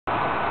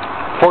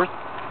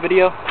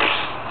video?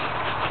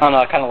 I don't know,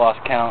 I kind of lost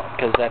count,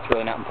 because that's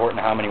really not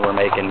important how many we're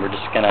making. We're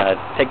just going to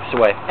take this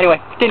away. Anyway,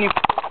 continue.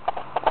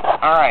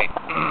 Alright.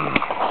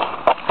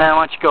 Now,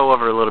 why don't you go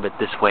over a little bit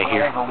this way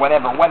here?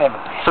 Whatever.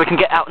 So we can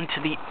get out into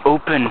the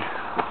open.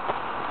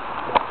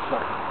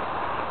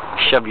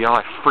 Shove you all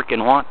I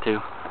freaking want to.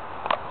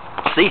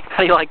 See?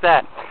 How do you like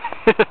that?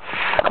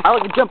 I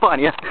like to jump on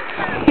you.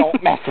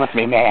 Don't mess with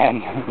me,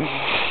 man.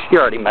 You're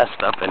already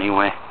messed up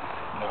anyway.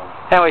 No.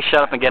 Anyway,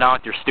 shut up and get on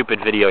with your stupid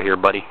video here,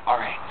 buddy.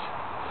 Alright.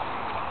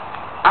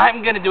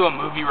 I'm gonna do a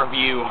movie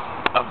review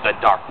of The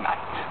Dark Knight.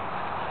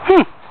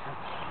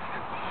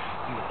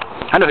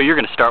 I know who you're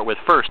gonna start with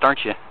first,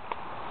 aren't you?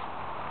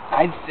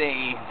 I'd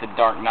say The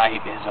Dark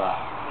Knight is a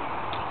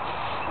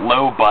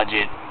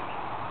low-budget,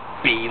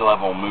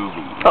 B-level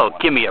movie. Oh,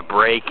 give me a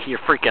break. You're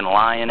freaking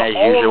lying as The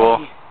usual.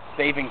 only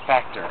saving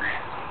factor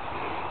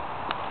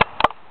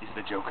is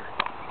the Joker.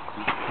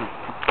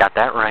 Got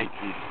that right.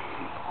 He's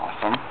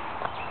awesome.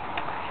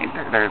 He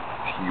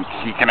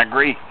can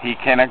agree. He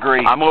can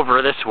agree. I'm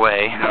over this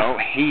way. No,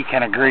 he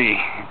can agree.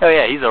 Oh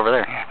yeah, he's over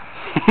there.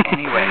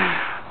 Anyway,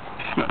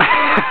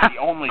 the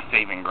only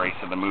saving grace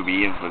of the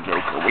movie is the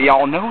Joker. We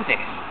all know this.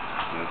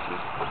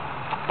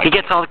 He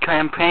gets all the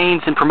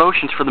campaigns and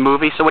promotions for the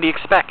movie, so what do you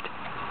expect?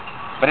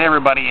 But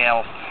everybody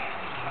else,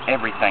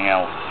 everything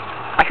else,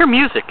 I hear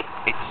music.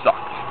 it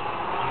sucked.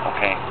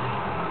 Okay?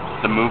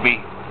 The movie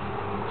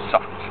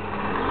sucked.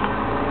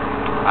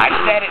 I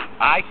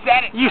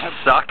said it. You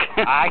suck.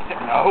 I said,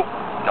 no,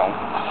 don't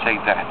say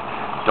that.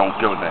 Don't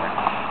go there.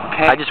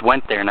 Okay? I just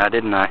went there now,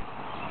 didn't I?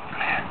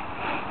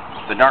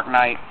 The Dark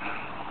Knight,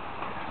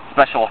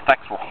 special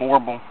effects were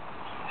horrible.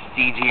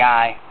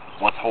 CGI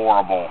was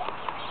horrible.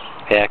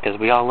 Yeah, because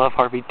we all love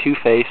Harvey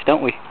Two-Face,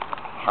 don't we?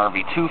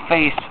 Harvey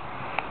Two-Face,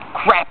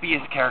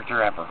 crappiest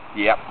character ever.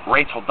 Yep.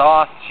 Rachel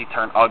Dawes, she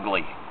turned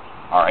ugly.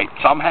 Alright,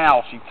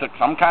 somehow she took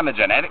some kind of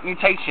genetic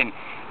mutation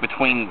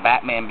between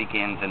Batman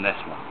Begins and this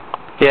one.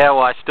 Yeah,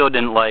 well, I still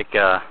didn't like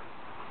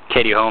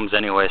Katie Holmes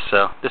anyway,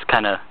 so this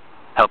kind of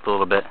helped a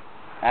little bit.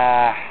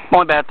 The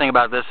only bad thing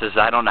about this is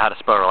I don't know how to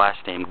spell her last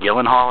name.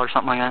 Gyllenhaal or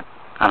something like that?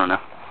 I don't know.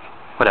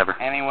 Whatever.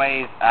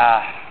 Anyways,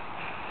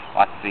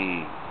 let's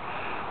see.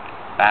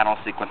 Battle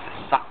sequences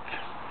sucked.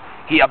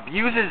 He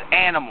abuses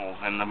animals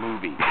in the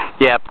movie.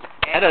 Yeah,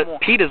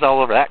 PETA's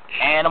all over that.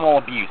 Animal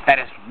abuse. That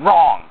is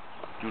wrong.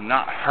 Do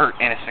not hurt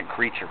innocent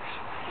creatures.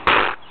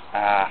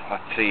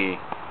 Let's see.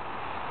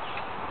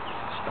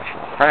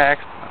 Special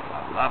effects.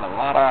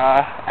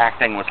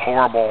 Acting was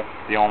horrible.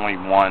 The only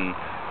one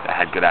that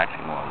had good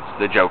acting was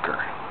the Joker.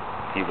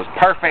 He was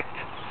perfect.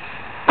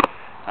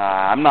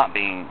 I'm not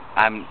being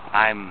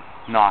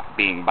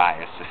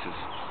biased.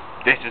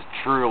 This is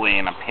truly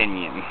an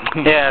opinion.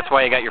 Yeah, that's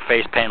why you got your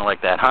face painted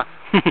like that, huh?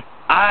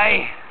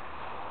 I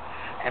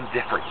am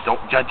different.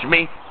 Don't judge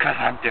me, because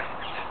I'm different.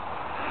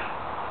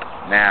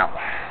 Now,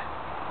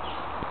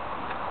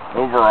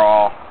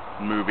 overall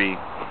movie,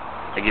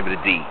 I give it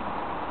a D.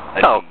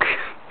 Oh.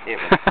 It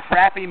was a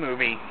crappy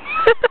movie.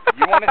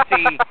 You want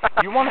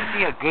to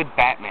see a good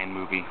Batman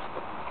movie?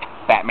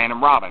 Batman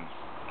and Robin.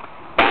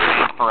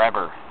 Batman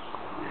Forever.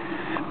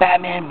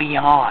 Batman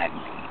Beyond,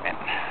 even.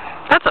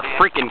 That's a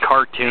freaking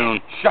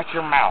cartoon. Shut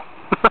your mouth.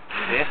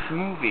 This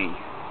movie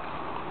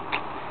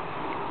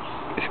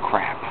is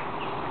crap.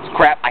 It's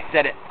crap. I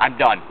said it. I'm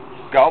done.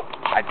 Go.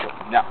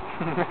 No.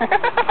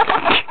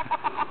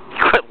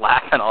 Quit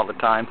laughing all the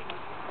time.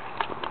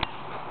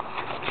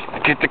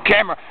 Get the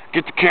camera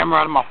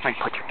out of my face.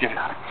 Put your hand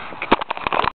on it.